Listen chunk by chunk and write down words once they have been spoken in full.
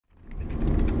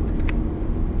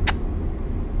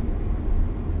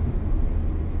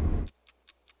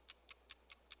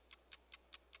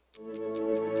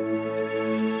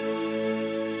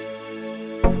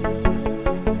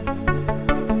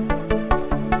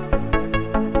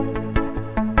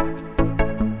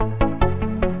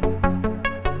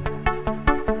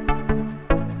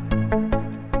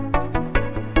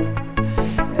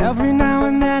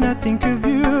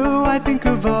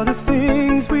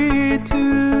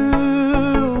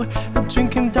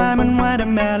night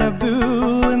in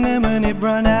Malibu, and then when it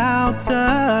run out,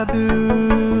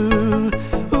 Taboo.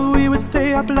 We would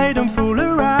stay up late and fool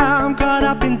around, caught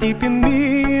up in deep and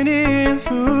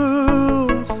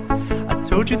meaningfuls. I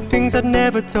told you things I'd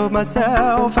never told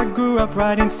myself. I grew up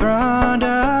right in front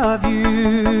of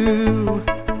you.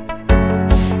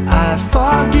 I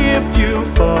forgive you,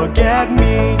 forget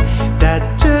me.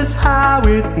 That's just how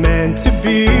it's meant to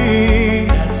be.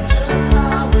 That's just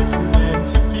how it's meant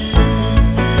to be.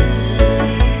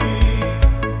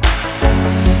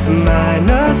 My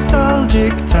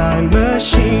nostalgic time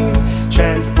machine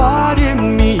transported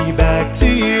me back to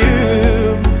you,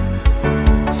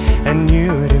 and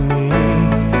you to me.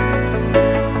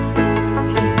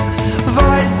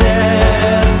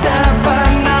 Voices,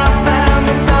 seven of them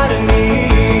inside of me,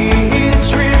 each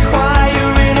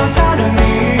requiring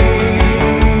autonomy.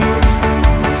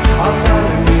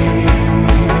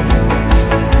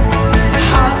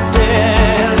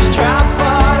 Hostage, trapped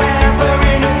forever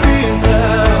in a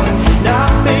prison.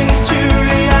 Nothing's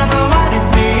truly ever what it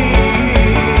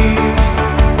seems.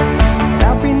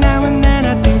 Every now and then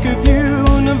I think of you,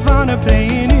 Nirvana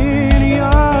playing in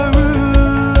your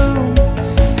room,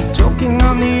 choking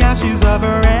on the ashes of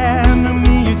her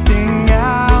enemy. You'd sing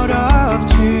out of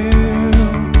tune.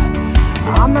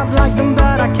 I'm not like them,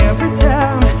 but I can't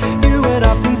pretend. You would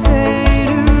often say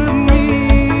to me,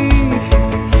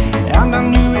 and I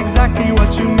knew exactly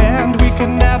what you meant. We could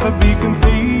never be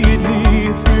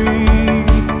completely free.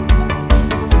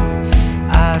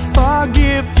 I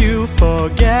forgive you,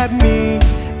 forget me.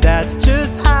 That's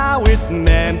just how it's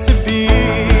meant to be.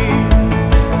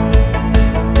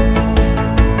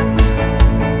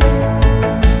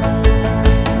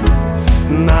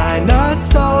 My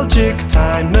nostalgic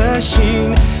time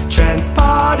machine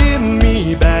transported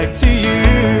me back to you,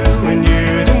 and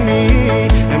you to me,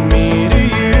 and me to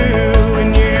you,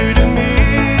 and you to me.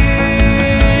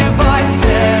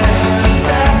 Voices,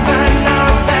 seven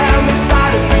of them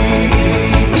inside of me,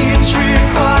 each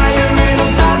requiring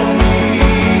autonomy.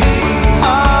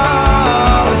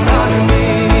 Oh, autonomy.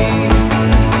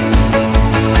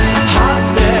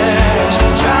 Hostage,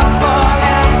 trapped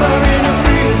forever in a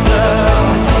prison.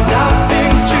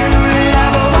 Nothing's truly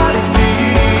ever what it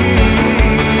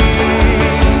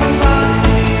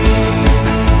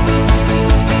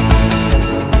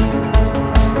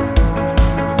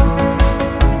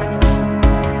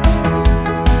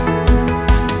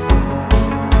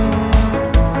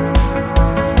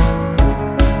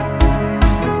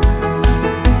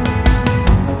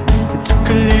It took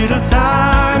a little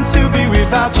time to be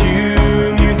without you.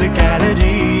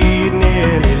 Musicality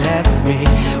nearly left me.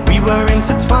 We were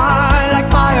intertwined like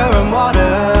fire and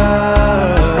water.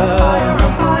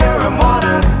 Fire and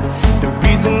water. The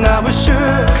reason I was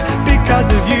shook because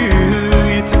of you.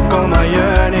 You took all my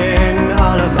yearning,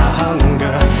 all of my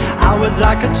hunger. I was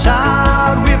like a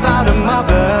child without